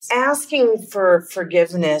asking for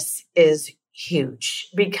forgiveness is huge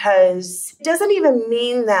because it doesn't even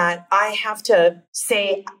mean that I have to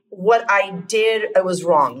say what I did, it was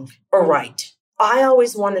wrong or right. I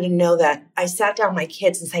always wanted to know that I sat down with my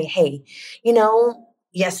kids and say, hey,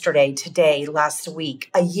 yesterday, today, last week,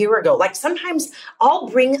 a year ago, like sometimes I'll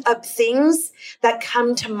bring up things that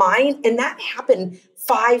come to mind, and that happened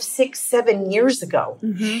 5, 6, 7 years ago.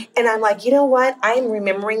 Mm-hmm. And I'm like, you know what? I'm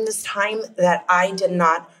remembering this time that I did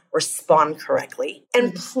not respond correctly.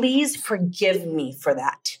 And please forgive me for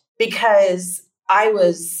that because I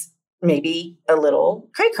was maybe a little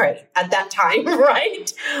cray-cray at that time,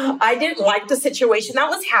 right? I didn't like the situation that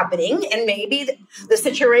was happening, and maybe the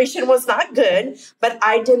situation was not good, but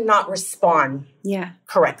I did not respond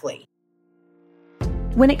correctly.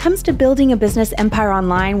 When it comes to building a business empire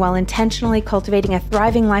online while intentionally cultivating a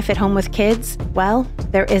thriving life at home with kids, well,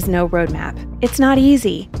 there is no roadmap. It's not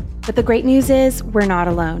easy, but the great news is we're not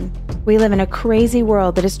alone. We live in a crazy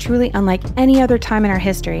world that is truly unlike any other time in our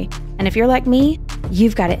history. And if you're like me,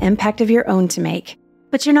 you've got an impact of your own to make.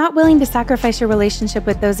 But you're not willing to sacrifice your relationship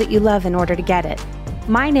with those that you love in order to get it.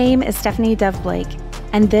 My name is Stephanie Dove Blake,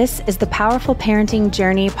 and this is the Powerful Parenting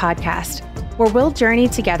Journey podcast, where we'll journey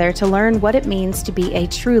together to learn what it means to be a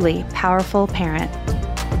truly powerful parent.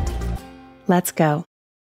 Let's go.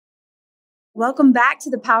 Welcome back to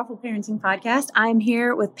the Powerful Parenting Podcast. I'm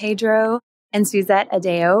here with Pedro and Suzette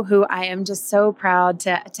Adao, who I am just so proud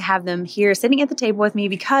to have them here sitting at the table with me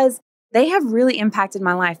because they have really impacted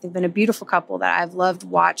my life. They've been a beautiful couple that I've loved to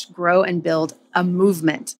watch grow and build a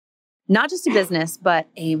movement, not just a business, but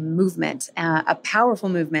a movement, a powerful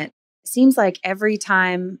movement. It seems like every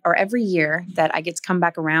time or every year that I get to come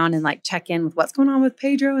back around and like check in with what's going on with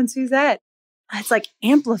Pedro and Suzette, it's like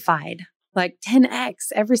amplified, like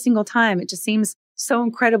 10x every single time. It just seems so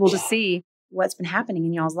incredible to see what's been happening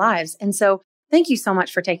in y'all's lives. And so thank you so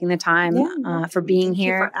much for taking the time, for being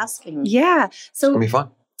here. Thank you for asking. Yeah. So it's going to be fun.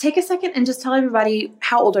 Take a second and just tell everybody,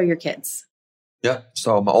 how old are your kids? Yeah.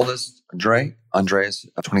 So my oldest, Andre's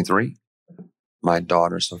 23. My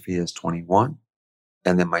daughter, Sophia, is 21.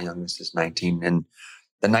 And then my youngest is 19. And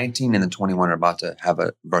the 19 and the 21 are about to have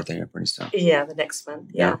a birthday pretty soon. Yeah, the next month.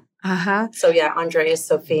 Yeah. Uh-huh. So yeah, Andreas,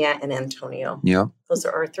 Sophia, and Antonio. Yeah. Those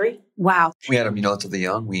are our three. Wow. We had them, relatively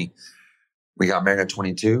young. We got married at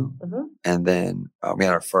 22. Mm-hmm. And then we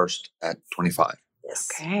had our first at 25. Yes.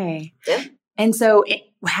 Okay. Yeah. And so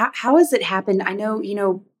how has it happened? I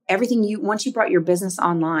know, everything once you brought your business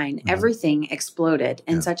online, mm-hmm. everything exploded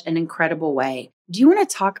in such an incredible way. Do you want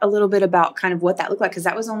to talk a little bit about kind of what that looked like? Because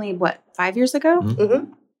that was only, 5 years ago?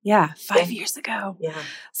 Mm-hmm. Yeah, 5 years ago. Yeah.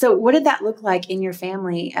 So what did that look like in your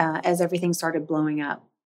family as everything started blowing up?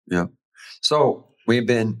 Yeah. So we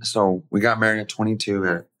got married at 22,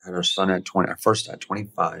 had our son at 20, our first at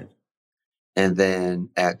 25. And then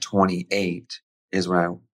at 28 is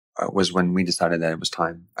when we decided that it was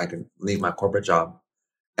time I could leave my corporate job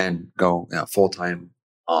and go full-time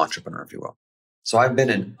entrepreneur, if you will. So I've been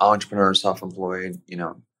an entrepreneur, self-employed,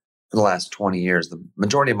 for the last 20 years, the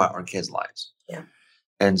majority of our kids' lives. Yeah.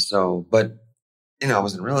 And so, but, I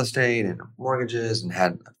was in real estate and mortgages and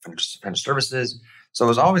had financial services. So it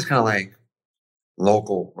was always kind of like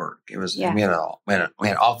local work. It was, we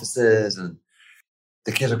had offices and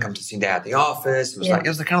the kids would come to see dad at the office. It was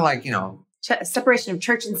kind of like, separation of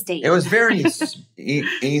church and state. It was very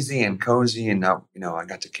easy and cozy. And now, I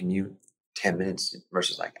got to commute 10 minutes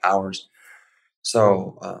versus like hours.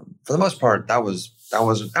 So for the most part, it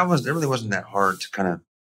really wasn't that hard to kind of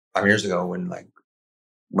 5 years ago when like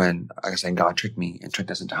I said, God tricked me and tricked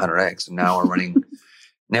us into 100X. And now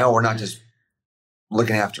now we're not just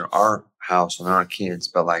looking after our house and our kids,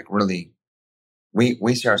 but like really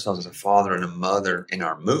we see ourselves as a father and a mother in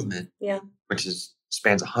our movement, which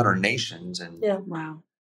spans 100 nations. And wow.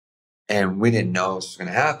 And we didn't know this was going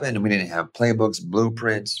to happen. And we didn't have playbooks,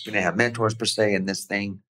 blueprints. We didn't have mentors per se in this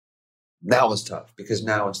thing. That was tough because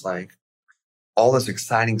now it's like all this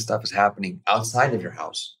exciting stuff is happening outside of your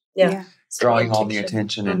house. Yeah. Drawing all the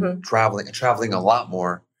attention and traveling a lot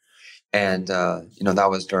more. And, that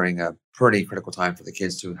was during a pretty critical time for the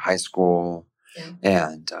kids to high school.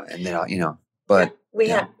 Yeah. And then, but we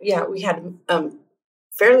had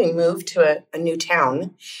fairly moved to a new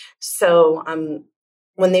town. So,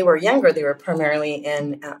 when they were younger, they were primarily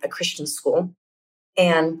in a Christian school.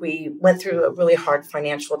 And we went through a really hard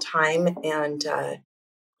financial time and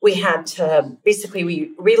we had to,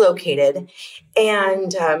 we relocated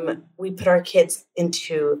and we put our kids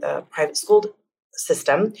into a private school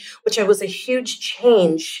system, which was a huge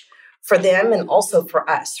change for them and also for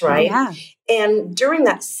us, right? Yeah. And during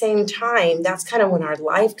that same time, that's kind of when our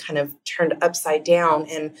life kind of turned upside down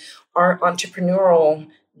and our entrepreneurial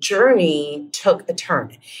journey took a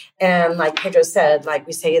turn. And like Pedro said, like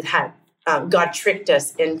we say that God tricked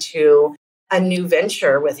us into a new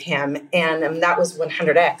venture with him. And that was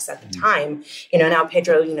 100X at the time. Now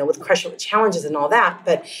Pedro, with Crush It with Challenges and all that.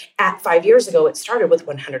 But at 5 years ago, it started with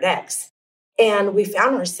 100X. And we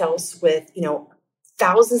found ourselves with,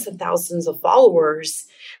 thousands and thousands of followers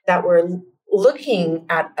that were looking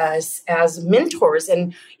at us as mentors.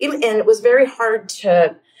 And it was very hard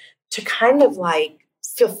to kind of like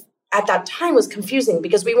feel at that time was confusing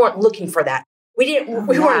because we weren't looking for that. We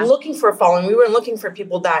weren't looking for a following. We weren't looking for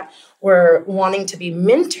people that were wanting to be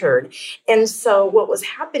mentored. And so what was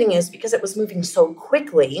happening is because it was moving so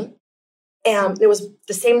quickly, and it was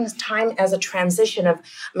the same time as a transition of,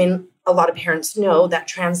 a lot of parents know that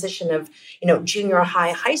transition of, junior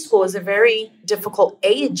high school is a very difficult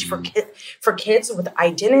age for kids with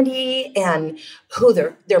identity and who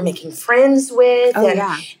they're making friends with.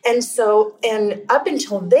 And so up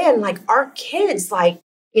until then, like our kids, like,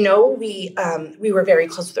 we were very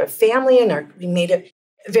close with our family and we made it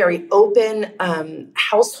a very open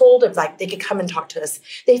household of like, they could come and talk to us.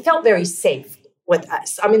 They felt very safe with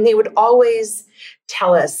us. They would always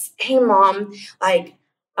tell us, hey, Mom, like,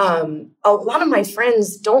 a lot of my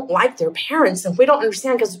friends don't like their parents and we don't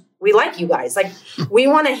understand because we like you guys. Like, we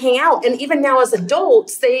want to hang out. And even now as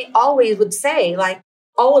adults, they always would say, like,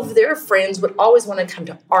 all of their friends would always want to come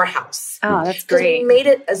to our house. Oh, that's great. We made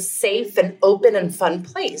it a safe and open and fun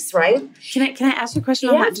place, right? Can I ask you a question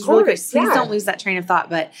on that? Just really quick. Please don't lose that train of thought.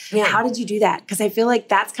 But how did you do that? Because I feel like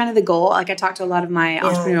that's kind of the goal. Like I talked to a lot of my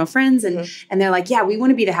entrepreneurial friends and they're like, we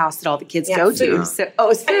want to be the house that all the kids go to. So,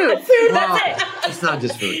 it's food. That's it. It's not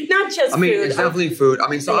just food. Not just food. It's definitely food.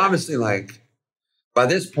 So obviously like by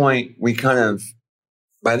this point,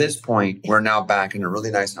 we're now back in a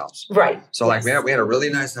really nice house. Right. So like we had a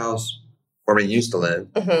really nice house where we used to live.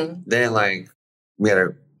 Mm-hmm. Then like we had a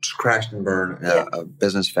crash and burn, a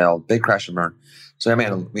business failed, big crash and burn. So we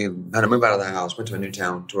had to move out of the house, went to a new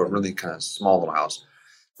town, to a really kind of small little house.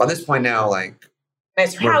 By this point now, like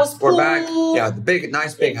we're back. Yeah, the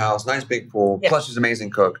nice big house, nice big pool. Yeah. Plus she's an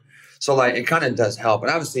amazing cook. So like it kind of does help.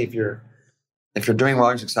 And obviously if you're doing well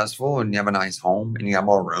and successful and you have a nice home and you have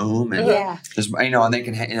more room and there's, and they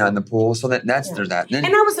can, in the pool. So there's that. And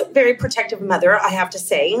I was a very protective mother, I have to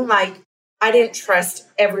say. Like, I didn't trust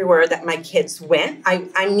everywhere that my kids went.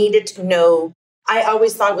 I needed to know. I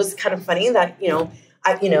always thought it was kind of funny that,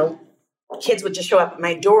 kids would just show up at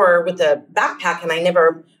my door with a backpack and I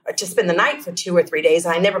never, to spend the night for 2 or 3 days,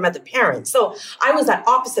 and I never met the parents. So I was that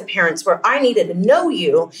opposite parents where I needed to know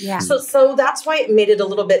you. Yeah. So that's why it made it a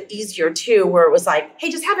little bit easier too, where it was like, hey,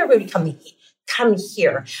 just have everybody come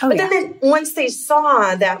here. Oh, but then once they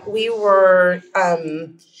saw that we were,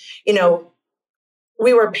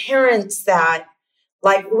 we were parents that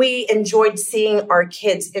like we enjoyed seeing our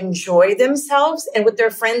kids enjoy themselves and with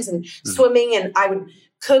their friends and swimming, and I would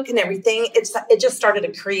cook and everything. It just started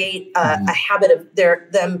to create a habit of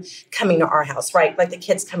them coming to our house, right? Like the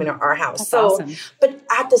kids coming to our house. That's awesome. But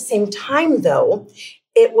at the same time though,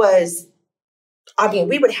 it was,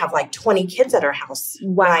 we would have like 20 kids at our house.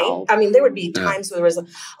 Wow. Right? There would be times where there was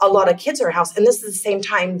a lot of kids at our house. And this is the same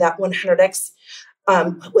time that 100X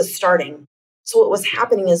was starting. So what was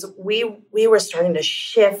happening is we were starting to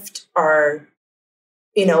shift our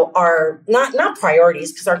not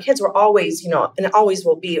priorities, because our kids were always, and always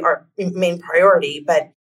will be our main priority,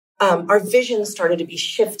 but our vision started to be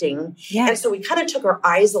shifting. Yeah. And so we kind of took our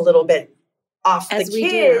eyes a little bit off the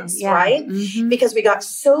kids, right? Mm-hmm. Because we got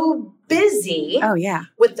so busy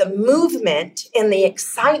with the movement and the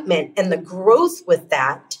excitement and the growth with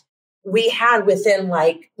that. We had within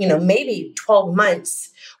maybe 12 months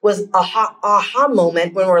was a aha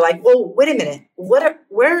moment when we're like, whoa, wait a minute. What?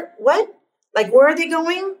 Like, where are they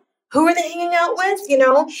going? Who are they hanging out with?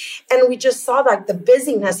 And we just saw like the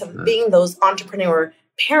busyness of being those entrepreneur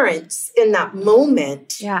parents in that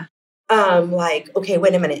moment. Yeah. Okay,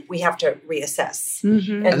 wait a minute. We have to reassess.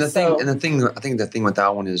 Mm-hmm. I think the thing with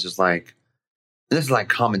that one is just like, this is like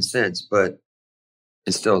common sense, but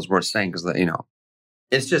it still is worth saying because,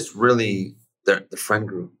 it's just really the friend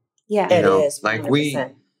group. Yeah, it is. 100%.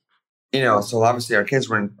 Like so obviously our kids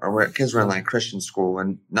were in like Christian school,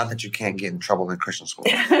 and not that you can't get in trouble in Christian school.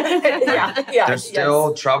 There's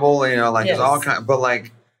still trouble, there's all kind. But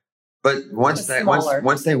once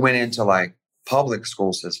they went into like public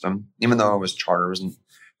school system, even though it was charters,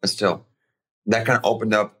 but still, that kind of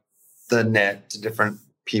opened up the net to different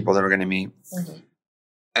people that we're going to meet. Mm-hmm.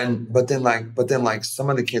 But then some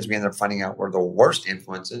of the kids we ended up finding out were the worst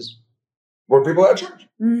influences were people at church,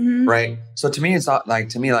 right? So to me, it's not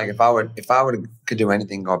like if I could do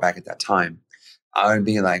anything, go back at that time, I would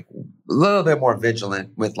be like a little bit more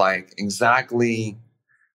vigilant with like exactly.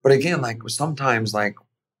 But again, like sometimes like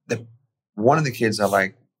one of the kids that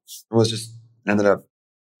like was just ended up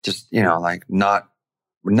just, like not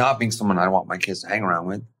being someone I want my kids to hang around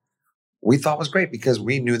with, we thought was great because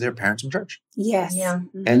we knew their parents from church. Yes. Yeah.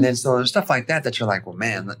 Mm-hmm. And then so there's stuff like that you're like, well,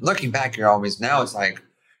 man, looking back, now it's like,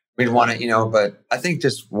 we'd want to, but I think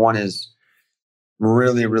just one is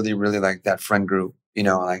really, really, really like that friend group,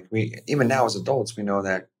 like even now as adults, we know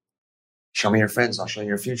that show me your friends, I'll show you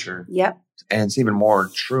your future. Yep. And it's even more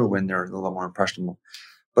true when they're a little more impressionable.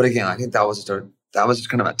 But again, I think that was just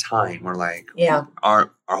kind of a time where like,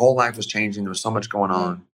 our whole life was changing. There was so much going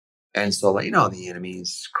on. And so like, the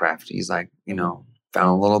enemy's crafty. He's like, found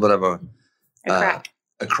a little bit of a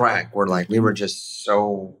crack where like we were just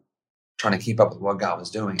so trying to keep up with what God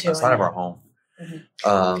was doing outside of our home.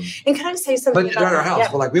 Mm-hmm. And can I say something but about at our house?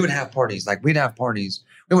 Yeah. But like we would have parties. Like we'd have parties.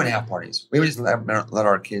 We wouldn't have parties. We would just let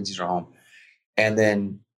our kids use our home. And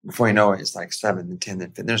then before you know it, it's like 7 and 10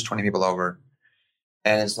 and there's 20 people over.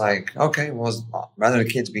 And it's like, okay, well, rather the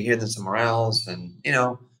kids be here than somewhere else. And,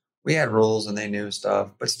 we had rules and they knew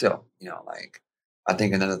stuff, but still, like, I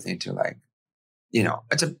think another thing too, like, it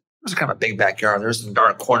was kind of a big backyard. There's some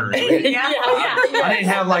dark corners. I didn't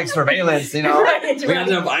have like surveillance, Right. I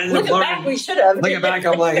ended up Looking back, we should have. Looking back,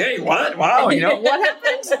 I'm like, hey, what? Wow, what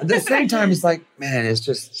happened? At the same time, it's like, man, it's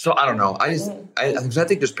just so, I don't know. I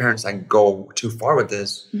think there's parents that go too far with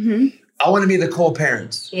this. Mm-hmm. I want to be the cool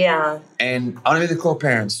parents. Yeah. And I want to be the cool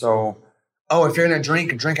parents. So, if you're going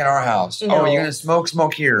to drink at our house. No. Oh, you're going to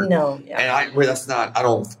smoke here. No. Yeah. And that's not, I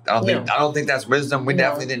don't think that's wisdom. We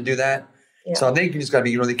definitely didn't do that. Yeah. So I think you just got to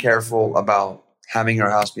be really careful about having your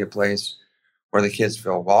house be a place where the kids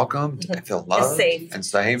feel welcomed and feel loved and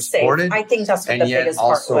safe, supported. I think that's what the biggest part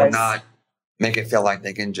was. And yet also not make it feel like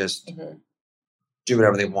they can just do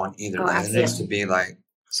whatever they want either. It needs to be like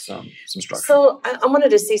some structure. So I wanted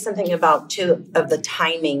to say something about too of the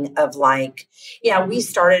timing of like, we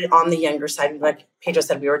started on the younger side. Like Pedro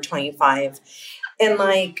said, we were 25. And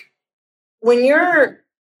like when you're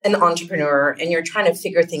an entrepreneur and you're trying to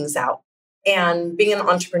figure things out, and being an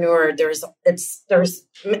entrepreneur, there's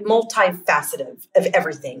multifaceted of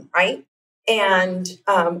everything, right? And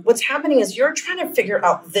what's happening is you're trying to figure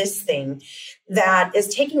out this thing that is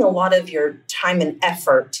taking a lot of your time and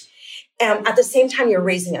effort. And at the same time, you're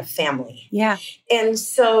raising a family. Yeah. And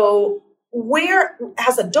so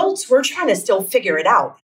as adults, we're trying to still figure it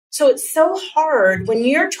out. So it's so hard when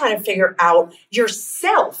you're trying to figure out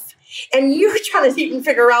yourself. And you're trying to even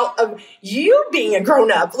figure out of you being a grown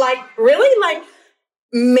up. Like, really? Like,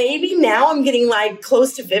 maybe now I'm getting like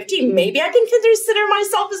close to 50. Maybe I can consider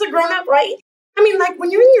myself as a grown up, right? I mean, like when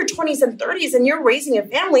you're in your 20s and 30s and you're raising a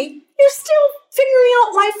family, you're still figuring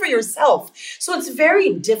out life for yourself. So it's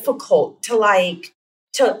very difficult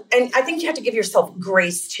and I think you have to give yourself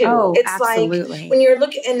grace too. Oh, it's absolutely. like when you're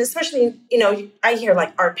looking, and especially, I hear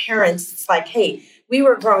like our parents, it's like, hey, we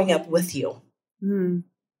were growing up with you. Mm.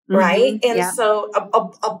 Right. And so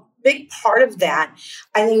a big part of that,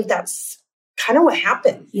 I think that's kind of what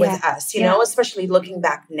happened with us, you know, especially looking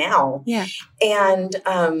back now. Yeah. And,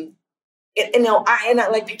 I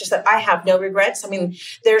like Pedro said, I have no regrets. I mean,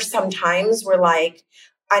 there's some times where like,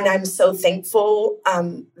 and I'm so thankful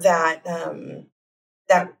that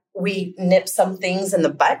we nipped some things in the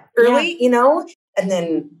butt early, and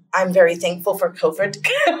then I'm very thankful for COVID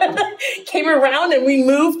came around and we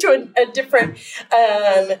moved to a different,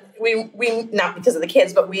 we not because of the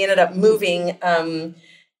kids, but we ended up moving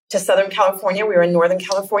to Southern California. We were in Northern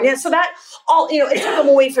California. So that all, it took them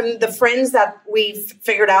away from the friends that we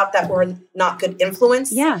figured out that were not good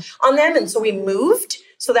influence on them. And so we moved.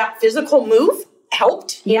 So that physical move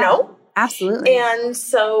helped, you know? Absolutely. And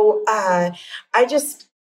so I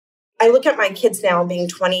look at my kids now being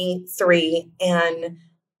 23 and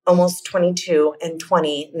almost 22 and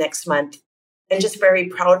 20 next month, and just very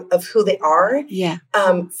proud of who they are. Yeah.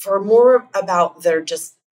 For more about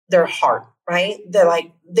their heart, right? They're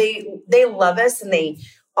like, they love us and they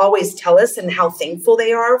always tell us and how thankful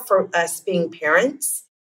they are for us being parents.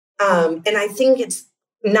 And I think it's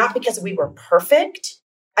not because we were perfect.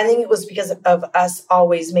 I think it was because of us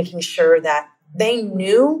always making sure that they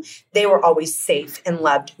knew they were always safe and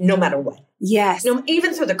loved no matter what. Yes.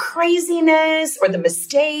 Even through the craziness or the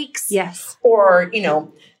mistakes. Yes. Or,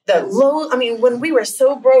 the low. I mean, when we were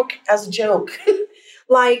so broke as a joke,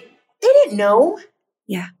 like they didn't know.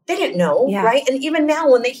 Yeah. They didn't know. Yeah. Right. And even now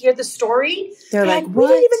when they hear the story, they're like, we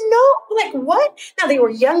didn't even know. Like, what? Now they were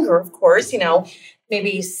younger, of course,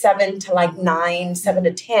 maybe 7 to like 9, 7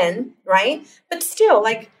 to 10. Right. But still,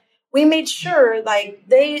 like we made sure like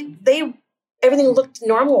they everything looked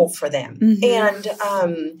normal for them.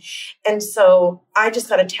 And so I just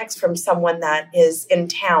got a text from someone that is in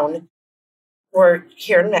town. We're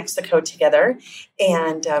here in Mexico together,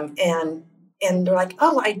 and they're like,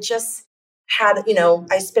 oh, I just had,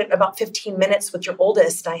 I spent about 15 minutes with your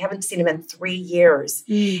oldest, and I haven't seen him in 3 years.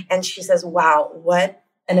 And she says, wow, what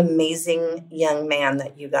an amazing young man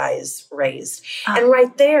that you guys raised. And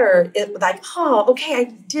right there, it like, oh,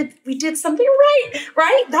 okay, we did something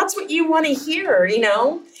right? That's what you want to hear,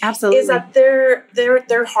 Absolutely. Is that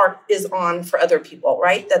their heart is on for other people,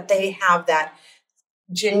 right? That they have that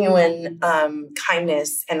genuine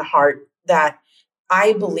kindness and heart that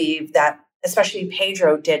I believe that especially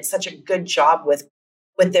Pedro did such a good job with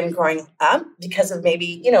them growing up because of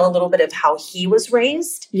maybe, a little bit of how he was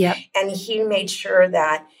raised. Yep. And he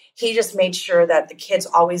just made sure that the kids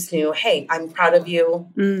always knew, hey, I'm proud of you.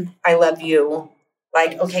 I love you.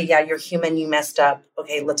 Like, okay, yeah, you're human. You messed up.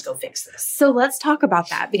 Okay, let's go fix this. So let's talk about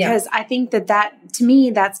that because I think that to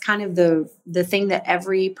me, that's kind of the thing that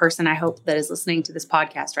every person I hope that is listening to this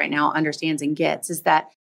podcast right now understands and gets is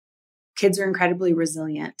that kids are incredibly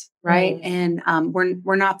resilient, right? And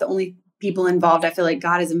we're not the only people involved. I feel like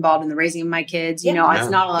God is involved in the raising of my kids. It's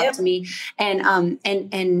not all up to me.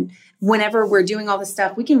 And whenever we're doing all this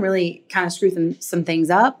stuff, we can really kind of screw some things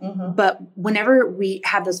up. But whenever we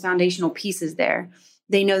have those foundational pieces there,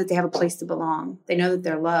 they know that they have a place to belong. They know that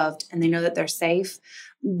they're loved and they know that they're safe,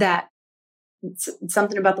 that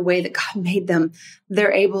something about the way that God made them,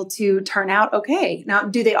 they're able to turn out okay. Now,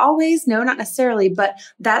 do they always? No, not necessarily. But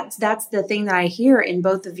that's the thing that I hear in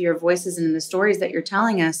both of your voices and in the stories that you're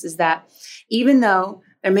telling us is that even though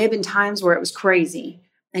there may have been times where it was crazy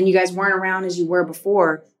and you guys weren't around as you were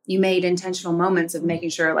before, you made intentional moments of making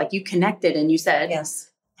sure like you connected and you said,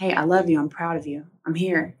 yes, hey, I love you. I'm proud of you. I'm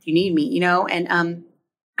here if you need me, and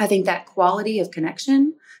I think that quality of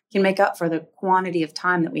connection can make up for the quantity of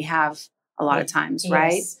time that we have a lot of times,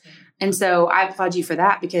 right? Yes. And so I applaud you for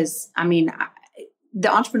that because, the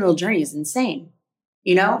entrepreneurial journey is insane.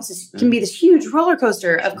 It can be this huge roller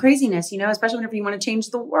coaster of craziness, especially whenever you want to change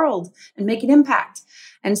the world and make an impact.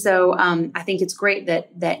 And so I think it's great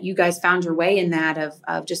that you guys found your way in that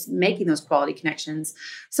of just making those quality connections.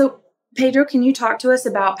 So Pedro, can you talk to us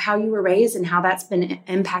about how you were raised and how that's been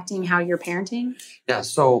impacting how you're parenting? Yeah.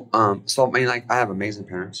 So I have amazing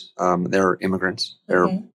parents. They're immigrants.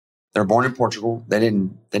 They're born in Portugal. They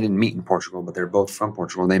didn't meet in Portugal, but they're both from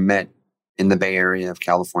Portugal. They met in the Bay Area of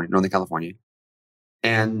California, Northern California,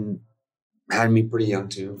 and had me pretty young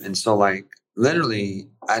too. And so literally,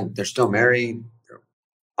 they're still married.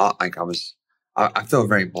 I feel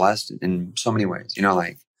very blessed in so many ways.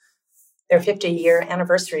 Their 50-year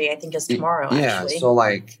anniversary, I think, is tomorrow. Yeah. Actually. So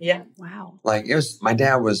Wow. It was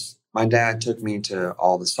my dad took me to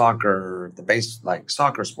all the soccer,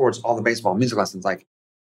 soccer, sports, all the baseball, music lessons.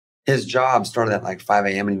 His job started at 5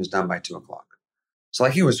 a.m. and he was done by 2 o'clock. So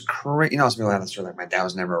he was crazy. Some people have that story. My dad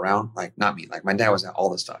was never around. Not me. My dad was at all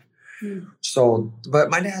this stuff. So, but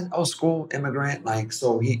my dad, old school immigrant.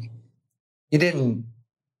 So he didn't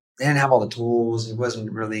have all the tools. He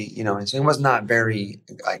wasn't really, and so he was not very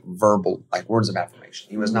verbal, words of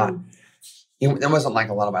affirmation. He was not. There wasn't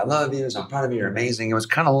a lot of "I love you," "I'm proud of you," "You're amazing." It was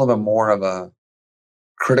kind of a little bit more of a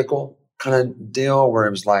critical kind of deal where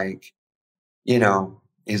it was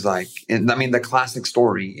he's the classic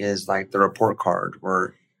story is the report card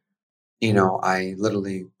where, I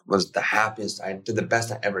literally was the happiest. I did the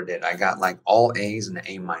best I ever did. I got all A's and an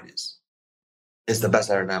A-. It's the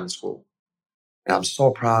best I ever done in school. And I'm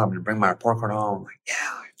so proud. I'm going to bring my report card home. Yeah,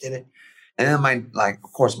 I did it. And then of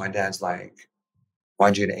course, my dad's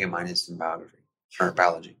why'd you get an A- in biography or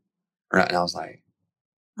biology? And I was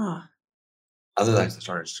oh. Other than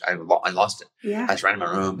I lost it. Yeah. I was right in my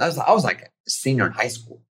room. I was a senior in high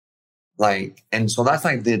school. And so that's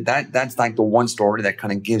that's the one story that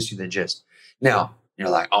kind of gives you the gist. Now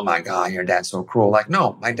you're oh my God, your dad's so cruel.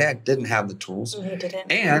 No, my dad didn't have the tools. He didn't.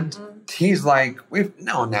 And he's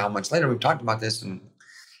now much later, we've talked about this and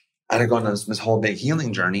I had to go on this whole big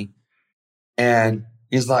healing journey. And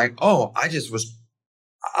he's oh,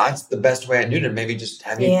 that's the best way I knew to maybe just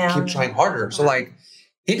have you keep trying harder. So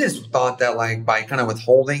he just thought that by kind of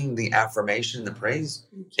withholding the affirmation, the praise,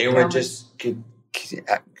 it would just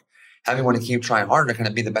have me want to keep trying harder to kind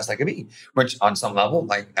of be the best I could be, which on some level,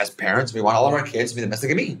 as parents, we want all of our kids to be the best they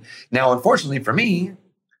can be. Now, unfortunately for me,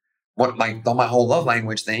 my whole love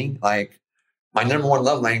language thing, my number one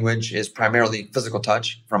love language is primarily physical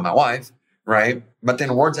touch from my wife, right? But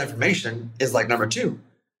then words of affirmation is number 2.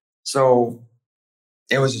 So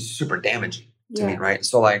it was just super damaging to me, right?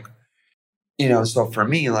 So so for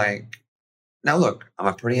me, now look, I'm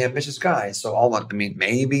a pretty ambitious guy. So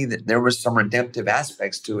maybe that there was some redemptive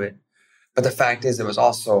aspects to it. But the fact is, it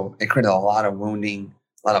created a lot of wounding,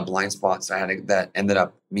 a lot of blind spots that ended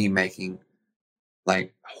up me making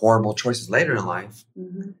like horrible choices later in life.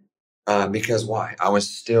 Because why? I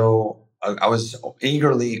was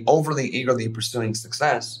overly eagerly pursuing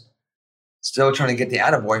success, still trying to get the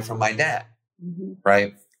attaboy from my dad.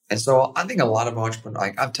 Right. And so I think a lot of entrepreneurs,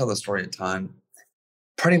 like I've told the story a ton,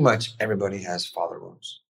 pretty much everybody has father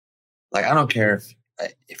wounds. Like, I don't care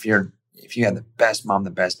if you have the best mom,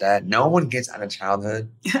 the best dad, no one gets out of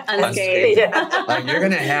childhood unscathed. Like, you're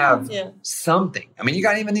going to have something. I mean, you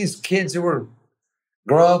got even these kids who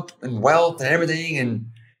grow up in wealth and everything,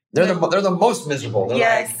 and they're the most miserable.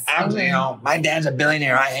 They're like, my dad's a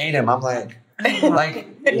billionaire. I hate him. I'm like, what?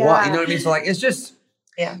 You know what I mean? So like, it's just,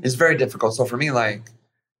 it's very difficult. So for me,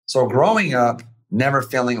 so growing up, never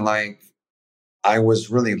feeling like I was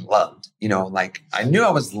really loved, like I knew I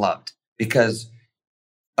was loved because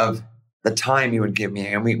of the time he would give me.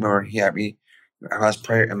 And I was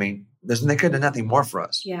praying. I mean, they could have nothing more for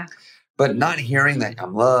us. Yeah. But not hearing that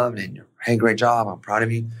I'm loved and, hey, great job, I'm proud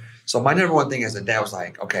of you. So my number one thing as a dad was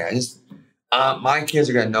like, okay, my kids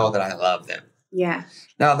are going to know that I love them. Yeah.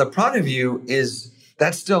 Now, the proud of you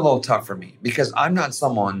that's still a little tough for me because I'm not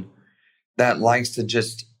someone that likes to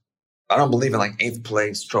I don't believe in like 8th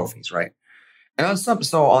place trophies, right? And I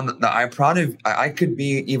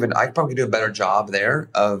probably do a better job there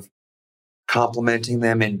of complimenting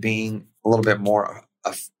them and being a little bit more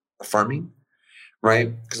affirming,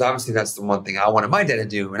 right? Because obviously that's the one thing I wanted my dad to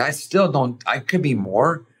do. And I still don't, I could be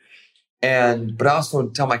more. But I also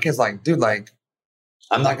tell my kids, like, dude, like,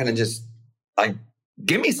 I'm not going to just like,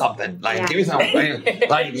 give me something. Like, give me something.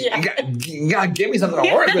 Like, you gotta give me something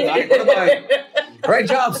to work with. Like, great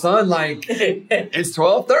job, son. Like, it's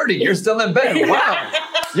 12:30. You're still in bed. Wow.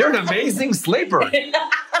 You're an amazing sleeper.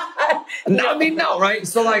 No, right?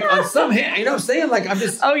 So like on some hand, you know what I'm saying? Like I'm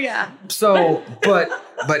just. Oh yeah. So, but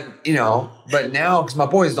now, because my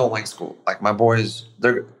boys don't like school. Like my boys,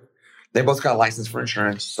 they both got a license for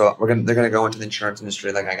insurance. So they're gonna go into the insurance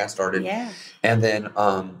industry like I got started. Yeah. And then,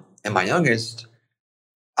 and my youngest,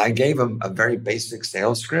 I gave him a very basic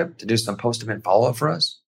sales script to do some post-event follow-up for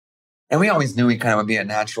us. And we always knew he kind of would be a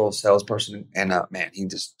natural salesperson. And man, he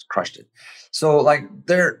just crushed it. So like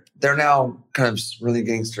they're now kind of really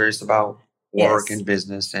getting serious about work and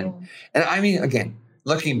business. And I mean, again,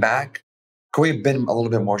 looking back, could we have been a little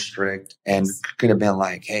bit more strict and could have been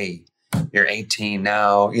like, hey, you're 18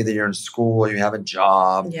 now, either you're in school or you have a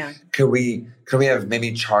job. Yeah. Could we have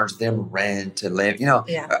maybe charged them rent to live?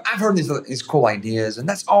 I've heard these cool ideas and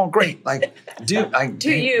that's all great. Like, do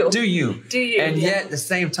you. And yet at the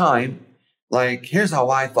same time, like, here's how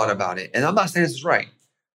I thought about it. And I'm not saying this is right.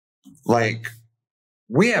 Like,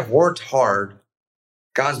 we have worked hard.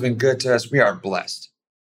 God's been good to us. We are blessed.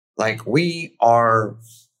 Like, we are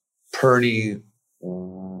pretty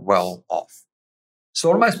well off. So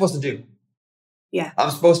what am I supposed to do? Yeah. I'm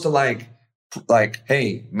supposed to like,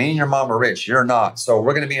 hey, me and your mom are rich. You're not. So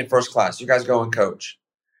we're going to be in first class. You guys go and coach.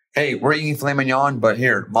 Hey, we're eating filet mignon, but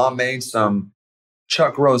here, mom made some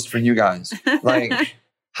chuck roast for you guys. Like,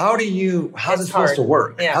 how's it supposed to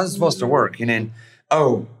work? Yeah. How's it supposed to work? And then,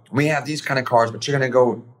 we have these kind of cars, but you're going to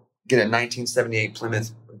go get a 1978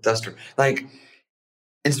 Plymouth Duster. Like,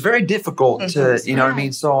 it's very difficult to, you know what I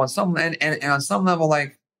mean? So on some, and on some level,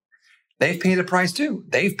 like, they've paid a price too.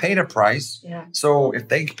 They've paid a price. Yeah. So if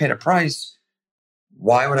they paid a price,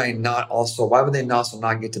 why would they not also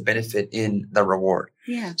not get to benefit in the reward?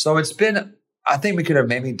 Yeah. So I think we could have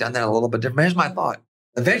maybe done that a little bit different. Here's my thought.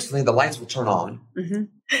 Eventually the lights will turn on.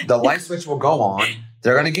 Mm-hmm. The light switch will go on.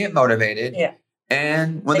 They're going to get motivated. Yeah.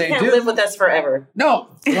 And when they can't live with us forever. No.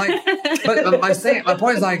 Like, but my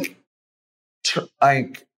point is like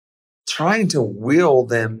trying to will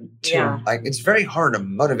them to like, it's very hard to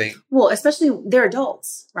motivate. Well, especially they're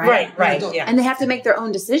adults, right? Right. Yeah. And they have to make their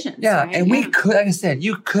own decisions. Yeah. Right? And we could, like I said,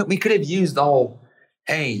 we could have used the whole,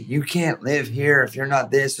 hey, you can't live here if you're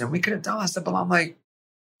not this. And we could have done that stuff, but I'm like,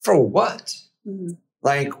 for what? Mm-hmm.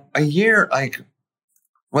 Like a year, like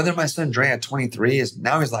whether my son Dre at 23 he's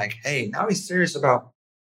like, hey, now he's serious about,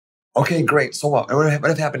 okay, great. So what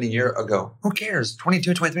if happened a year ago? Who cares?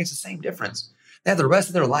 22, 23, it's the same difference. They have the rest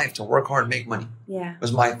of their life to work hard and make money. Yeah.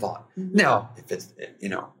 Was my thought. Mm-hmm. Now, if it's,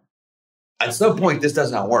 at some point this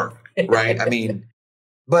does not work, right? I mean,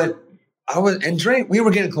 but and Dre, we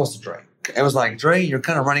were getting close to Dre. it was like, Dre, you're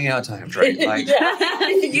kind of running out of time, Dre. Like,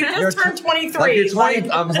 you just turned 23. Like you're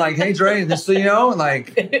 20. I was like, hey, Dre, just so you know,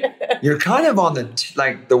 like, you're kind of on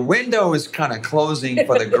the window is kind of closing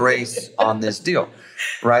for the grace on this deal,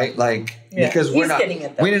 right? Like, because we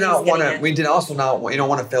did also not, you don't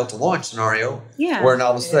want to fail to launch scenario. Yeah. Where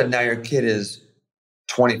all of a sudden now your kid is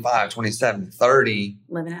 25, 27, 30.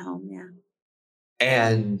 Living at home, yeah.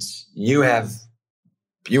 And you have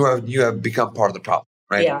become part of the problem,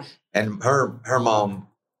 right? Yeah. And her mom,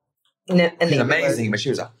 she's amazing, but she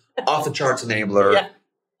was off the charts enabler,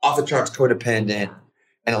 off the charts codependent,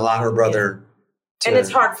 and allowed her brother to. And it's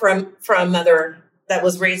hard for a mother that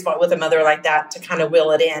was raised with a mother like that to kind of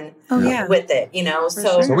will it in with it, you know?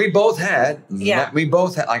 So we both had,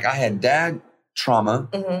 like I had dad trauma,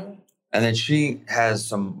 and then she has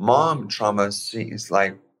some mom trauma,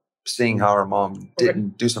 like seeing how her mom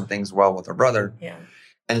didn't do some things well with her brother. Yeah.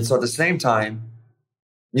 And so at the same time,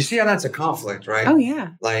 you see how that's a conflict, right? Oh,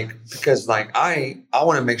 yeah. Like, because like I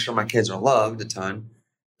want to make sure my kids are loved a ton. At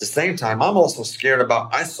the same time, I'm also scared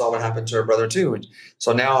about, I saw what happened to her brother too. And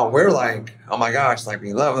so now we're like, oh my gosh, like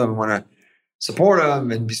we love them, we want to support them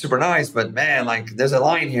and be super nice. But man, like there's a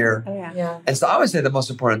line here. Oh, yeah. And so I would say the most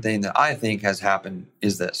important thing that I think has happened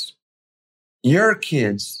is this. Your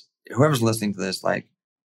kids, whoever's listening to this, like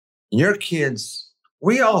your kids,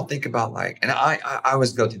 we all think about like, and I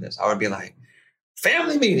always go through this. I would be like,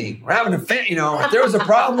 family meeting. We're having a if there was a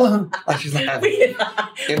problem, like she's like,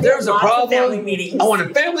 if there was a problem, I want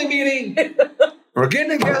a family meeting. We're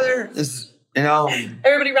getting together. This,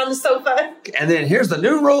 everybody around the sofa. And then here's the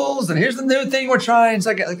new rules, and here's the new thing we're trying. It's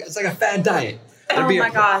like a fad diet. There'd be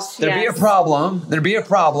a problem. There'd be a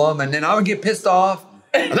problem, and then I would get pissed off.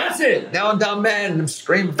 And that's it. Now I'm down mad and I'm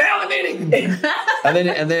screaming, family meeting. and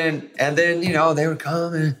then they would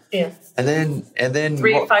come and then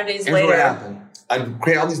 3 to 5 days later. What happened. I'd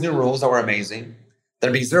create all these new rules that were amazing.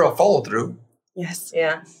 There'd be zero follow through. Yes.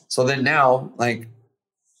 Yeah. So then now, like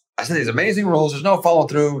I said, these amazing rules, there's no follow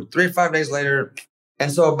through. 3 to 5 days later.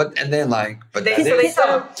 And so, they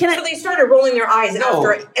started rolling their eyes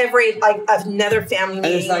after every another family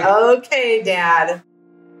meeting. Like, okay, Dad.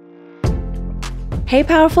 Hey,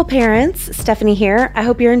 powerful parents, Stephanie here. I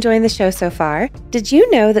hope you're enjoying the show so far. Did you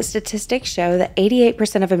know that statistics show that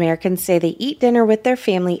 88% of Americans say they eat dinner with their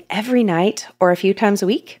family every night or a few times a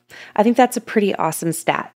week? I think that's a pretty awesome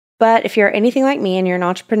stat. But if you're anything like me and you're an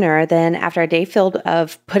entrepreneur, then after a day filled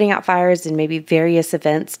of putting out fires and maybe various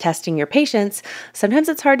events, testing your patience, sometimes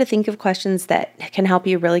it's hard to think of questions that can help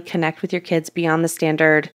you really connect with your kids beyond the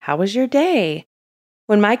standard, how was your day?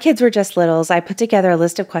 When my kids were just littles, I put together a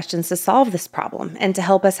list of questions to solve this problem and to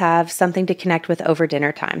help us have something to connect with over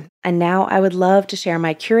dinner time. And now I would love to share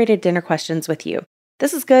my curated dinner questions with you.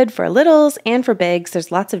 This is good for littles and for bigs.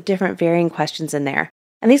 There's lots of different varying questions in there.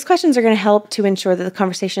 And these questions are going to help to ensure that the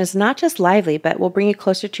conversation is not just lively, but will bring you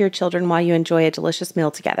closer to your children while you enjoy a delicious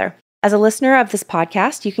meal together. As a listener of this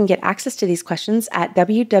podcast, you can get access to these questions at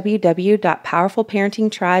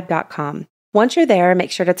www.powerfulparentingtribe.com. Once you're there,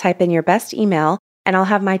 make sure to type in your best email, and I'll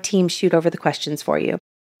have my team shoot over the questions for you.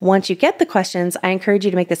 Once you get the questions, I encourage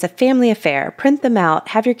you to make this a family affair. Print them out.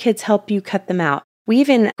 Have your kids help you cut them out. We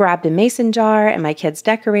even grabbed a mason jar, and my kids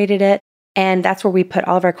decorated it. And that's where we put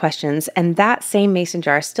all of our questions. And that same mason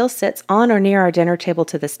jar still sits on or near our dinner table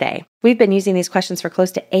to this day. We've been using these questions for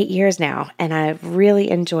close to 8 years now, and I've really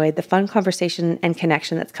enjoyed the fun conversation and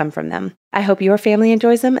connection that's come from them. I hope your family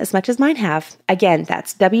enjoys them as much as mine have. Again,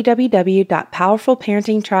 that's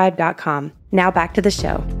www.powerfulparentingtribe.com. Now back to the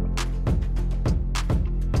show.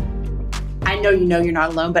 I know you're not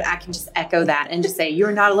alone, but I can just echo that and just say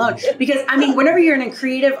you're not alone. Because, I mean, whenever you're a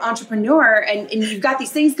creative entrepreneur and you've got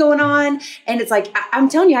these things going on, and it's like, I'm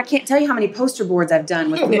telling you, I can't tell you how many poster boards I've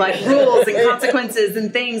done with like rules and consequences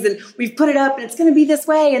and things, and we've put it up and it's going to be this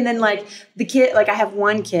way. And then like the kid, like I have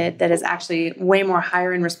one kid that is actually way more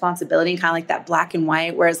higher in responsibility, kind of like that black and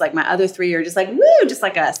white, whereas like my other three are just like, woo, just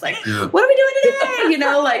like us. Like, what are we doing today?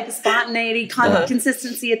 Like spontaneity,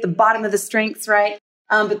 consistency at the bottom of the strengths, right?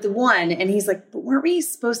 But the one, and he's like, but weren't we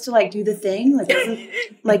supposed to like do the thing? Like,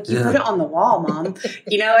 like you put it on the wall, Mom, and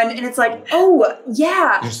it's like, oh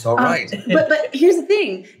yeah. You're so right. But here's the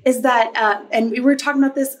thing is that, and we were talking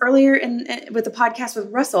about this earlier with the podcast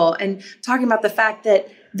with Russell and talking about the fact that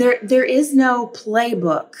there is no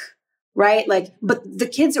playbook, right? Like, but the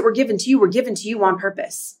kids that were given to you on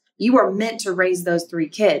purpose. You are meant to raise those 3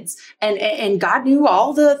 kids. And God knew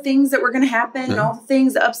all the things that were going to happen, and all the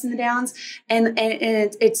things, the ups and the downs. And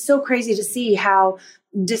it's so crazy to see how,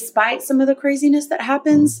 despite some of the craziness that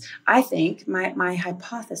happens, I think my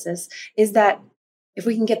hypothesis is that if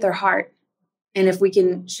we can get their heart, And if we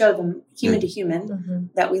can show them human to human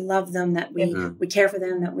that we love them, that we care for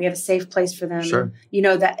them, that we have a safe place for them,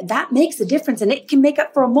 that makes a difference, and it can make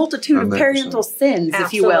up for a multitude of parental sins,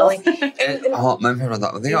 if you will.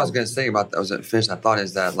 The thing I was going to say about that was at Fish, I thought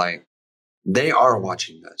is that like they are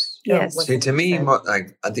watching us. Yes. See, to me,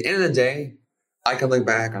 like at the end of the day, I can look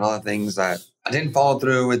back on all the things that I didn't follow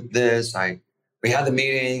through with this. We had the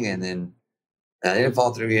meeting and then I didn't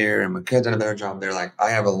follow through here and we could have done a better job there. Like I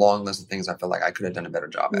have a long list of things I feel like I could have done a better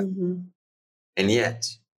job at. And yet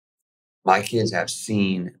my kids have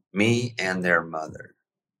seen me and their mother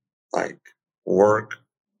like work,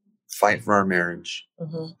 fight for our marriage,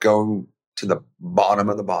 go to the bottom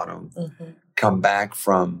of the bottom, come back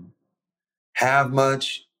from have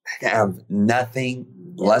much, have nothing,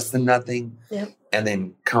 less than nothing, and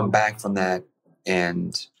then come back from that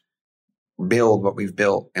and build what we've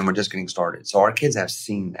built, and we're just getting started. So our kids have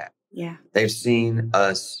seen that. Yeah. They've seen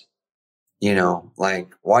us,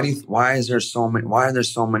 like why are there so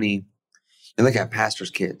many, you look at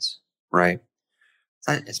pastors' kids, right?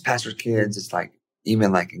 It's pastors' kids, it's like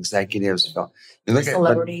even like executives, you look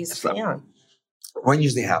celebrities, what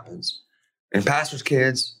usually happens in pastors'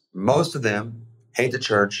 kids, most of them hate the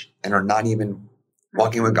church and are not even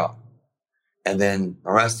walking with God. And then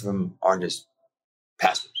the rest of them are just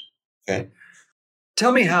pastors. Okay.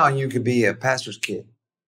 Tell me how you could be a pastor's kid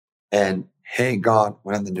and hate God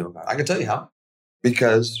when nothing to do about it. I can tell you how.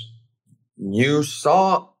 Because you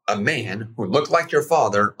saw a man who looked like your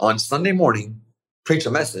father on Sunday morning preach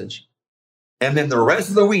a message, and then the rest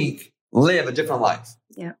of the week live a different life.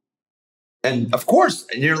 Yeah. And of course,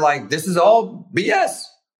 you're like, this is all BS.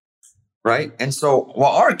 Right? And so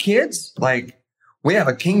while our kids, like, we have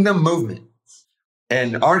a kingdom movement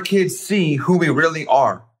and our kids see who we really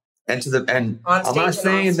are. And I'm not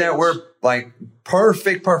saying that we're like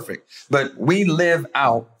perfect, but we live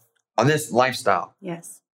out on this lifestyle.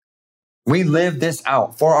 Yes. We live this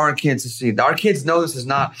out for our kids to see. Our kids know this is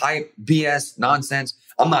not hype, BS, nonsense.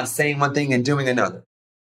 I'm not saying one thing and doing another.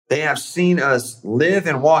 They have seen us live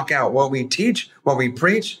and walk out what we teach, what we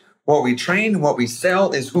preach, what we train, what we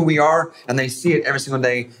sell is who we are. And they see it every single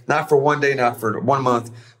day, not for one day, not for 1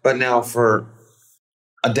 month, but now for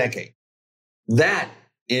a decade. That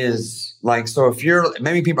is like, so if you're,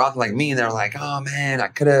 maybe people out there like me, and they're like, oh man, I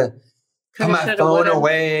could have put my phone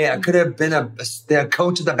away. I could have been a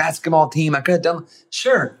coach of the basketball team. I could have done,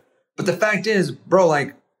 sure. But the fact is, bro,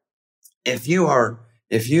 like if you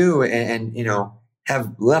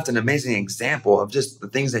have left an amazing example of just the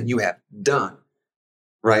things that you have done,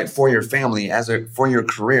 right, for your family, for your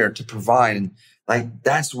career to provide. And like,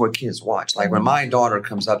 that's what kids watch. Like when my daughter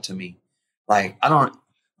comes up to me, like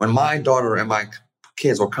when my daughter and my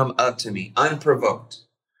kids will come up to me unprovoked,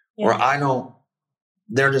 or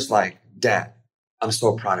they're just like, Dad, I'm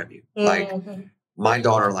so proud of you. Like my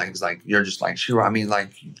daughter, like, is like, you're just like, sure. I mean,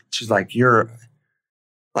 like, she's like, you're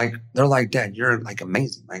like, they're like, Dad, you're like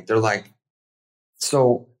amazing. Like, they're like,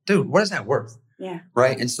 so dude, what is that worth? Yeah.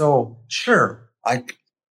 Right. And so, sure,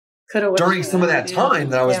 during some of that time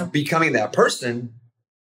that I was becoming that person,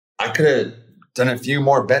 I could have done a few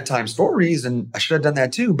more bedtime stories, and I should have done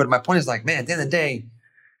that too. But my point is like, man, at the end of the day,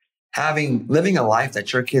 living a life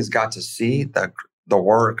that your kids got to see, the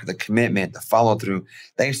work, the commitment, the follow through,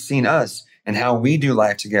 they've seen us and how we do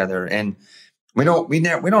life together. And we don't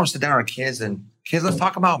sit down with our kids and let's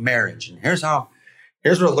talk about marriage. And here's what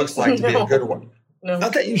it looks like to be a good one. No.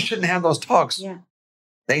 Not that you shouldn't have those talks. Yeah.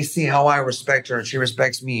 They see how I respect her and she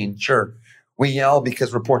respects me. And sure, we yell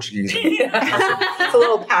because we're Portuguese. It's a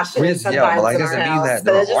little passionate. We just yell, but like, it doesn't mean that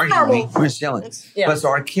they're arguing. We're just yelling. But so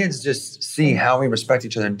our kids just see how we respect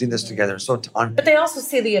each other and do this together. But they also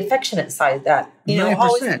see the affectionate side that, 9%.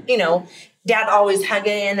 Always, Dad always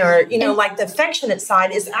hugging, or, like the affectionate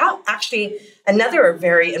side is actually another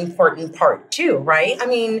very important part too, right? I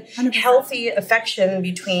mean, 100%. Healthy affection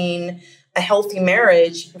between a healthy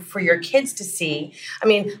marriage for your kids to see. I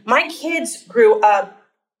mean, my kids grew up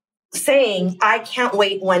saying, I can't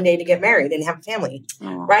wait one day to get married and have a family,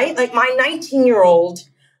 right? Like my 19-year-old,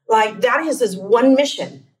 like that is his one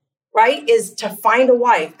mission, right? Is to find a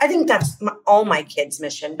wife. I think that's all my kids'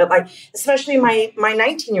 mission, but like, especially my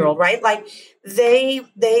 19-year-old, right? Like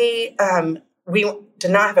we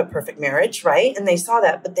did not have a perfect marriage, right? And they saw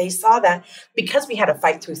that, but they saw that because we had to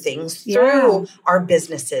fight through things, through our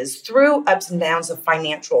businesses, through ups and downs of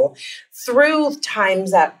financial, through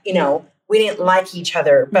times that, we didn't like each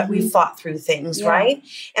other, but we fought through things, right?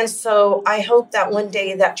 And so I hope that one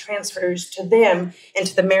day that transfers to them and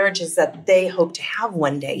to the marriages that they hope to have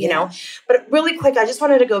one day, But really quick, I just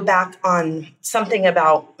wanted to go back on something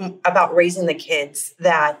about raising the kids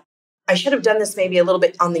that I should have done this maybe a little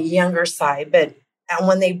bit on the younger side, but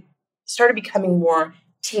when they started becoming more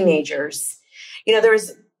teenagers,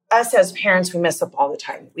 there's us as parents, we mess up all the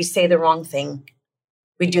time. We say the wrong thing.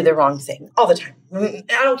 We do the wrong thing all the time.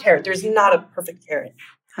 I don't care. There's not a perfect parent,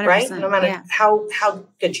 right? No matter how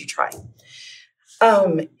good you try.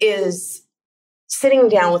 Is sitting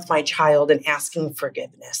down with my child and asking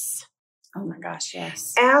forgiveness. Oh my gosh,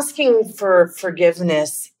 yes. Asking for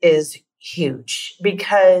forgiveness is huge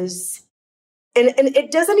because, and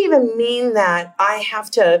it doesn't even mean that I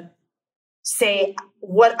have to say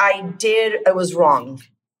what I did, it was wrong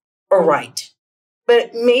or right.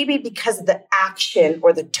 But maybe because of the action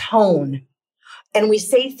or the tone, and we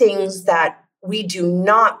say things that we do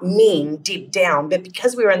not mean deep down, but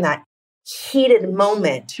because we were in that heated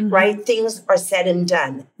moment, right? Things are said and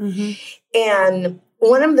done. And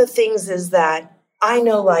one of the things is that I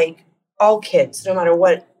know, like all kids, no matter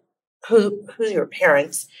what, who's your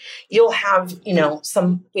parents, you'll have,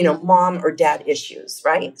 some, mom or dad issues,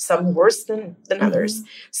 right? Some worse than others.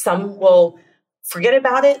 Some will forget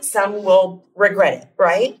about it. Some will regret it,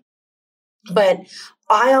 right? But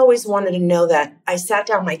I always wanted to know that I sat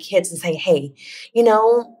down with my kids and say, hey,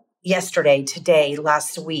 yesterday, today,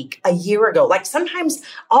 last week, a year ago, like sometimes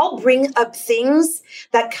I'll bring up things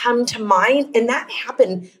that come to mind, and that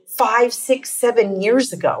happened 5, 6, 7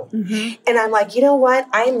 years ago. And I'm like, you know what?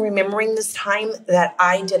 I'm remembering this time that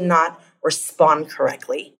I did not respond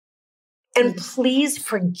correctly. And please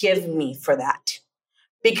forgive me for that,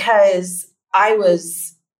 because I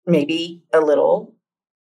was maybe a little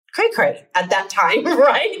cray-cray at that time,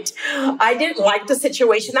 right? I didn't like the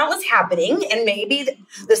situation that was happening, and maybe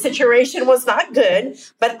the situation was not good,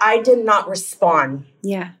 but I did not respond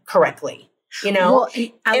correctly, Well,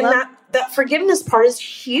 and that forgiveness part is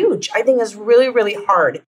huge. I think is really, really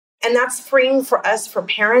hard. And that's freeing for us, for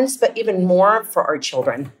parents, but even more for our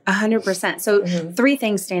children. 100%. So 3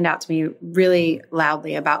 things stand out to me really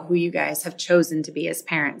loudly about who you guys have chosen to be as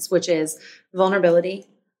parents, which is vulnerability.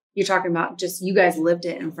 You're talking about just you guys lived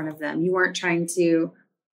it in front of them. You weren't trying to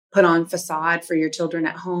put on facade for your children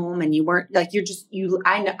at home. And you weren't like,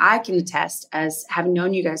 I can attest, as having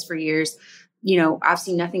known you guys for years, I've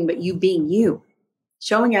seen nothing but you being you,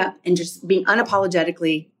 showing up and just being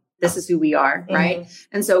unapologetically, this is who we are, right?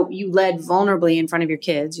 And so you led vulnerably in front of your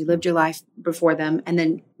kids. You lived your life before them. And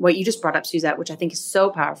then what you just brought up, Suzette, which I think is so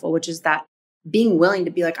powerful, which is that being willing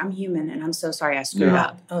to be like, I'm human and I'm so sorry I screwed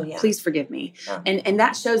up. Oh, yeah. Please forgive me. And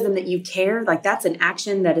that shows them that you care. Like that's an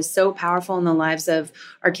action that is so powerful in the lives of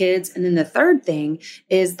our kids. And then the third thing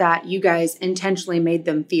is that you guys intentionally made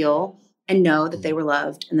them feel and know that they were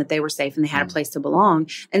loved and that they were safe and they had a place to belong.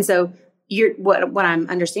 And so what I'm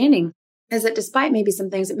understanding is that despite maybe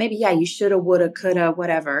some things that maybe, you shoulda, woulda, coulda,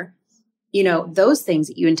 whatever, those things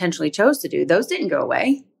that you intentionally chose to do, those didn't go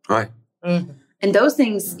away. Right. And those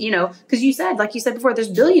things, because you said, like you said before, there's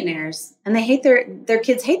billionaires and they hate their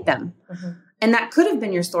kids hate them. And that could have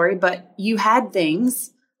been your story, but you had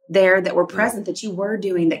things there that were present that you were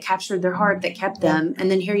doing that captured their heart, that kept them. And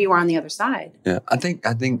then here you are on the other side. Yeah. I think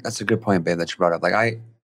that's a good point, babe, that you brought up. Like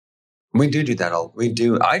we do that.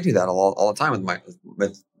 I do that all the time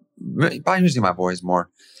with usually my boys more,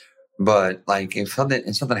 but like if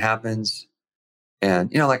something happens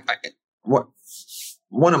and,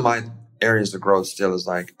 one of my areas of growth still is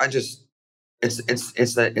like,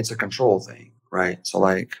 it's a control thing, right? So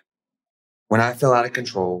like when I feel out of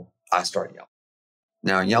control, I start yelling.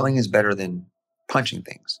 Now yelling is better than punching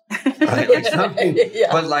things, right?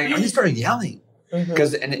 But like I just started yelling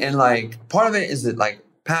because, and like part of it is that like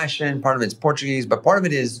passion, part of it's Portuguese, but part of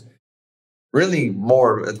it is really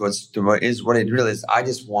more what it really is. I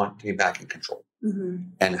just want to be back in control.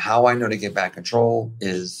 And how I know to get back control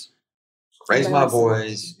is raise my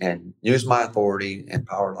voice and use my authority and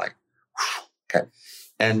power. Like, okay.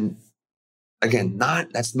 And again,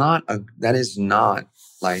 that's not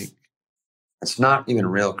even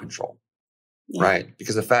real control, right?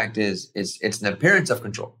 Because the fact is, it's an appearance of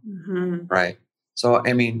control, right? So,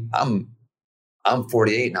 I mean, I'm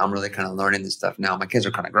 48 and I'm really kind of learning this stuff now. My kids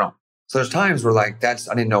are kind of grown. So there's times where like, I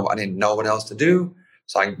didn't know what else to do.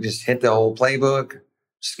 So I just hit the old playbook,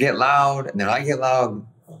 just get loud. And then I get loud,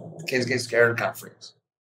 the kids get scared and kind of freeze.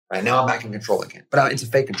 Right now I'm back in control again, but it's a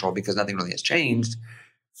fake control because nothing really has changed.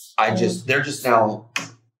 They're just now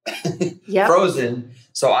frozen.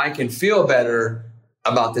 So I can feel better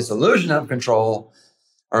about this illusion of control.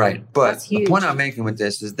 All right. But the point I'm making with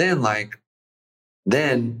this is like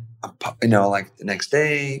the next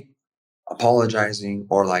day, apologizing,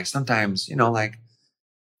 or like sometimes, like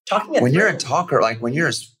talking. When you're a talker, like when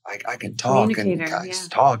you're like, I can talk and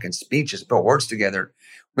talk and speeches, put words together.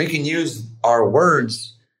 We can use our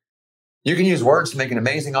words You can use words to make an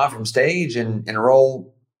amazing offer from stage and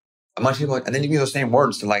enroll a bunch of people, and then you can use those same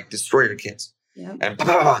words to like destroy your kids. Yep. And blah,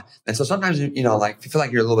 blah, blah. And so sometimes, you know, like if you feel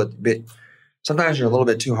like you're a little bit, sometimes you're a little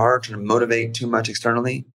bit too hard, trying to motivate too much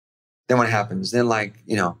externally. Then what happens? Then like,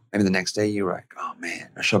 you know, maybe the next day you're like, oh man,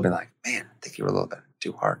 or she'll be like, man, I think you were a little bit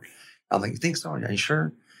too hard. I'm like, you think so? Are you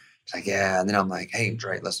sure? It's like, yeah. And then I'm like, hey,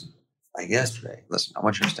 Dre, listen, like yesterday, listen, I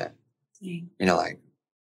want you to understand, you know, like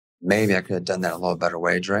maybe I could have done that a little better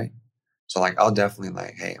way, Dre. So like, I'll definitely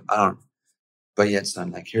like, hey, I don't, but yet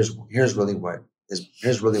son, like, here's really what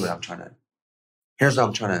I'm trying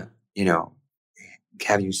to, you know,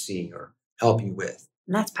 have you see or help you with.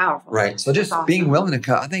 And that's powerful. Right. So just awesome. being willing to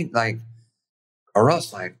cut, I think like, or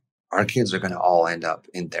else like our kids are going to all end up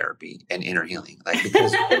in therapy and inner healing. Like,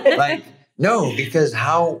 because like, no, because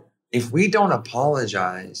if we don't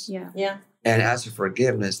apologize and ask for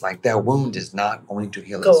forgiveness, like that wound is not going to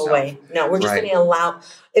heal itself. Go away. No, we're just going to allow,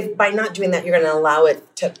 if by not doing that, you're going to allow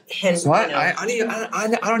it to hinder. So I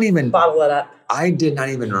don't even bottle it up. I did not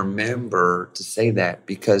even remember to say that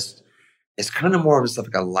because it's kind of more of just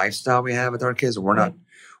like a lifestyle we have with our kids. We're not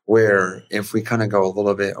where if we kind of go a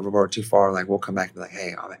little bit overboard too far, like we'll come back and be like,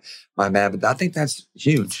 hey, my bad. But I think that's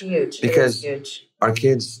huge. It's huge. Because huge. Our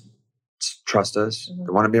kids trust us.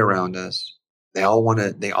 They want to be around us. They all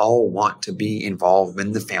want to be involved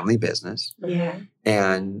in the family business. Yeah.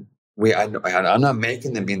 And I'm not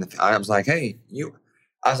making them be in the, I was like, hey,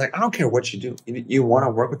 I was like, I don't care what you do. You want to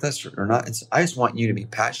work with us or not. I just want you to be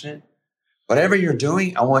passionate. Whatever you're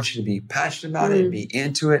doing, I want you to be passionate about it, be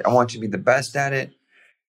into it. I want you to be the best at it.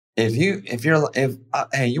 If you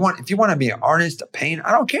want to be an artist, a painter,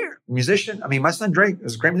 I don't care. Musician. I mean, my son Drake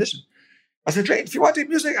is a great musician. I said, Drake, if you want to do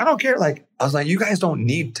music, I don't care. Like, I was like, you guys don't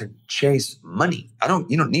need to chase money.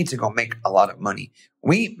 You don't need to go make a lot of money.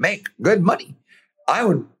 We make good money. I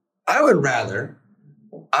would rather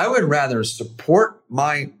support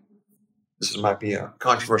this might be a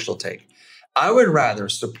controversial take. I would rather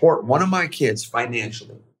support one of my kids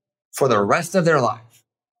financially for the rest of their life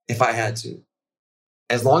if I had to,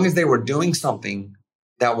 as long as they were doing something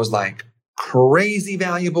that was like crazy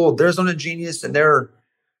valuable. They're zone of genius and they're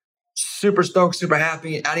super stoked, super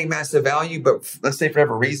happy, adding massive value. But let's say for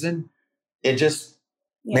whatever reason, it just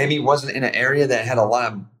maybe wasn't in an area that had a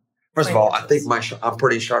lot of, first of all, I think I'm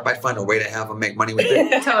pretty sharp. I'd find a way to have them make money with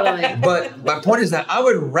it. Totally. But my point is that I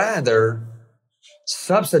would rather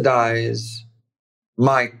subsidize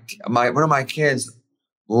one of my kids'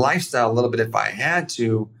 lifestyle a little bit if I had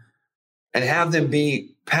to, and have them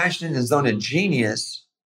be passionate and zone of genius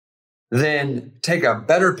than take a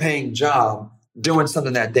better paying job doing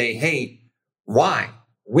something that they hate. Why?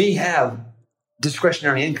 We have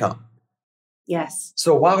discretionary income. Yes.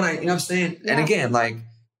 So why would I, you know what I'm saying? Yeah. And again, I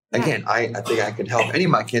think I could help any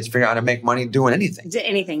of my kids figure out how to make money doing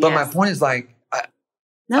anything. But my point is like,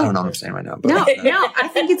 I don't know what I'm saying right now. But no, I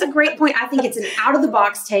think it's a great point. I think it's an out of the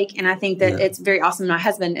box take. And I think that it's very awesome. My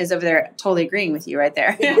husband is over there totally agreeing with you right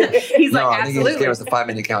there. He's like, I absolutely. think he just gave us a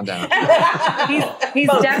 5-minute countdown. he's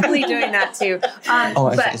definitely doing that too. But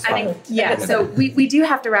I think, so we do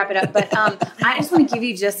have to wrap it up. But I just want to give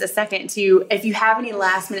you just a second to, if you have any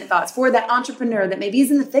last minute thoughts for that entrepreneur that maybe is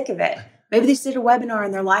in the thick of it. Maybe they just did a webinar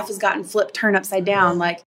and their life has gotten turned upside down.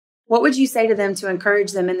 Like, what would you say to them to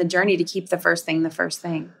encourage them in the journey to keep the first thing the first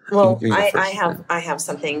thing? Well, I have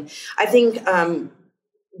something. I think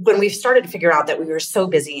when we started to figure out that we were so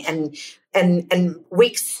busy and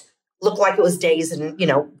weeks looked like it was days, and you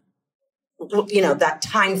know that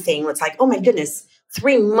time thing. It's like, oh my goodness,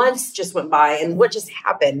 3 months just went by, and what just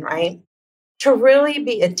happened, right? To really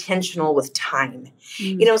be intentional with time.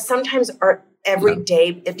 You know, sometimes every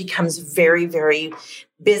day it becomes very, very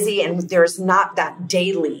busy, and there's not that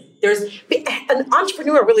daily. An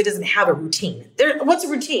entrepreneur really doesn't have a routine. What's a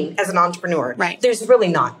routine as an entrepreneur? Right. There's really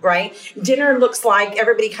not, right? Dinner looks like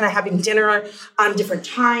everybody kind of having dinner on different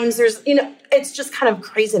times. It's just kind of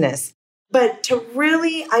craziness. But to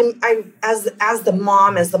really, I'm as the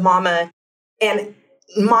mama, and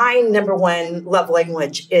my number one love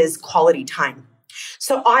language is quality time.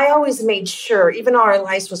 So I always made sure, even though our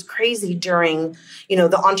life was crazy during,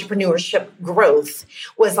 the entrepreneurship growth,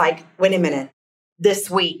 was like, wait a minute,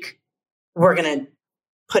 this week, we're going to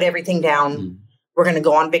put everything down. We're going to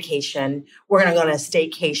go on vacation. We're going to go on a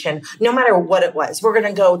staycation, no matter what it was. We're going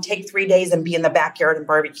to go take 3 days and be in the backyard and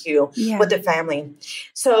barbecue with the family.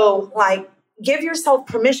 So like, give yourself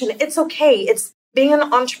permission. It's okay. Being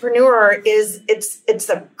an entrepreneur it's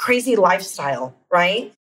a crazy lifestyle,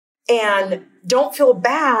 right? And don't feel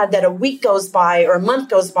bad that a week goes by or a month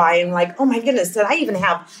goes by and like, oh my goodness, did I even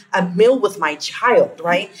have a meal with my child,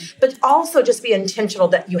 right? But also just be intentional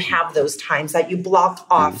that you have those times, that you block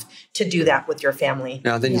off to do that with your family.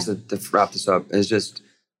 Now, I think just to wrap this up is just,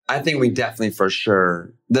 I think we definitely for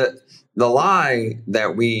sure, the lie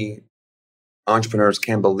that we entrepreneurs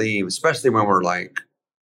can believe, especially when we're like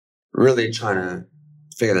really trying to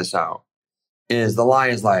figure this out, is the lie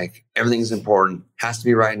is like, everything's important, has to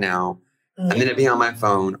be right now. I'm going to be on my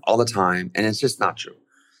phone all the time. And it's just not true.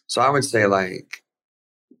 So I would say like,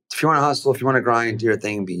 if you want to hustle, if you want to grind, do your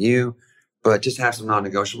thing, be you, but just have some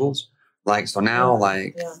non-negotiables. Like, so now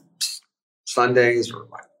Sundays, or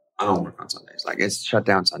like, I don't work on Sundays. Like it's shut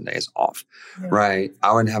down Sundays, off, right?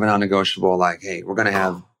 I would have a non-negotiable like, hey, we're going to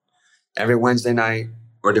have every Wednesday night,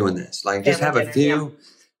 we're doing this. Like just have a few. Yeah.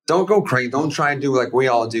 Don't go crazy. Don't try and do like we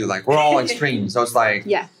all do. Like we're all extreme. So it's like,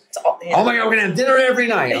 oh my God, we're going to have dinner every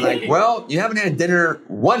night. I'm like, well, you haven't had dinner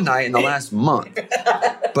one night in the last month,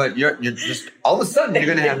 but you're just all of a sudden you're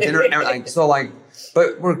going to have dinner every night. So like,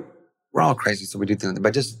 but we're all crazy. So we do things,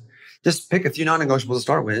 but just pick a few non-negotiables to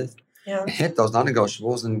start with, hit those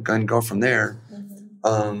non-negotiables and go from there.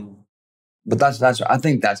 But that's, I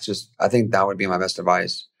think that would be my best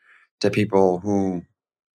advice to people who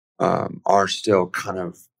are still kind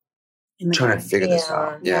of trying to figure this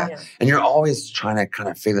out. Yeah. And you're always trying to kind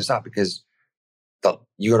of figure this out because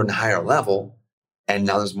you go to a higher level and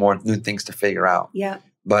now there's more new things to figure out. Yeah.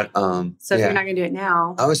 But so if you're not going to do it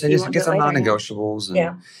now, I would say just get some non-negotiables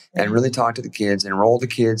and really talk to the kids, enroll the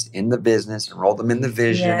kids in the business, enroll them in the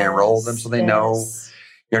vision, enroll them so they know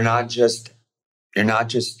you're not just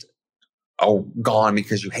gone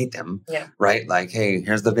because you hate them, right? Like, hey,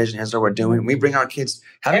 here's the vision, here's what we're doing. We bring our kids,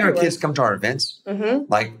 having our kids come to our events,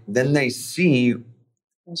 like then they see,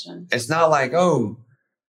 it's not like, oh,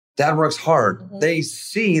 dad works hard. They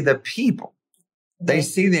see the people. They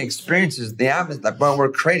see the experiences, the atmosphere, like what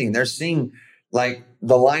we're creating. They're seeing like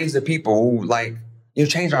the lines of people who like, you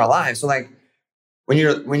changed our lives. So like when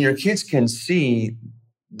your kids can see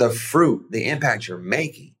the fruit, the impact you're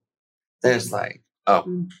making, then it's like,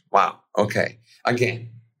 oh, wow. Okay.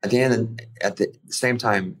 Again, at the same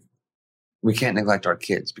time, we can't neglect our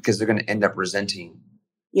kids because they're going to end up resenting.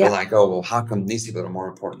 Yeah. They're like, oh, well, how come these people are more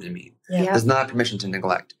important than me? Yeah. There's not permission to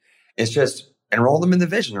neglect. It's just enroll them in the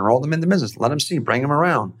vision, enroll them in the business, let them see, bring them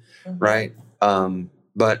around. Right.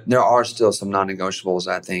 But there are still some non-negotiables,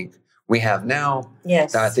 I think, we have now.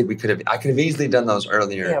 Yes. That I think I could have easily done those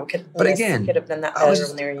earlier. Yeah, we could. But again, could have done that better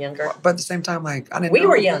when they were younger. But at the same time, like I didn't. We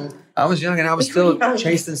were young. I was young, and I was still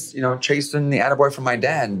chasing the attaboy from my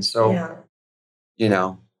dad, and so,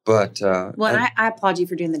 But well, I applaud you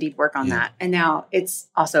for doing the deep work on that, and now it's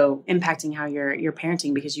also impacting how you're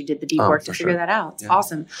parenting because you did the deep work to figure that out. It's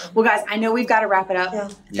awesome. Well, guys, I know we've got to wrap it up. Yeah.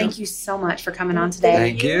 Thank you so much for coming on today.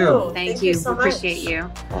 Thank you. Thank you. So appreciate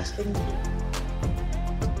you. Awesome.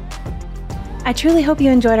 I truly hope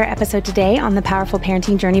you enjoyed our episode today on the Powerful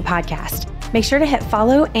Parenting Journey podcast. Make sure to hit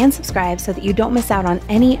follow and subscribe so that you don't miss out on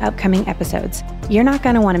any upcoming episodes. You're not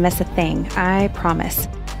going to want to miss a thing, I promise.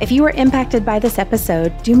 If you were impacted by this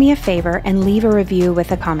episode, do me a favor and leave a review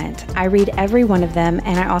with a comment. I read every one of them,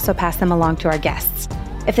 and I also pass them along to our guests.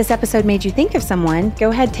 If this episode made you think of someone,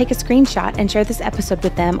 go ahead, take a screenshot and share this episode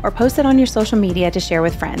with them or post it on your social media to share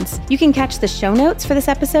with friends. You can catch the show notes for this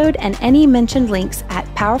episode and any mentioned links at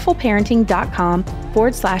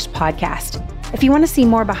powerfulparenting.com/podcast. If you want to see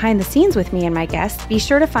more behind the scenes with me and my guests, be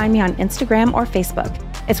sure to find me on Instagram or Facebook.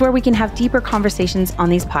 It's where we can have deeper conversations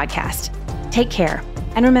on these podcasts. Take care.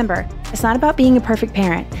 And remember, it's not about being a perfect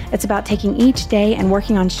parent. It's about taking each day and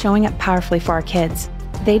working on showing up powerfully for our kids.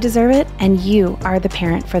 They deserve it, and you are the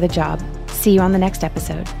parent for the job. See you on the next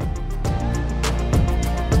episode.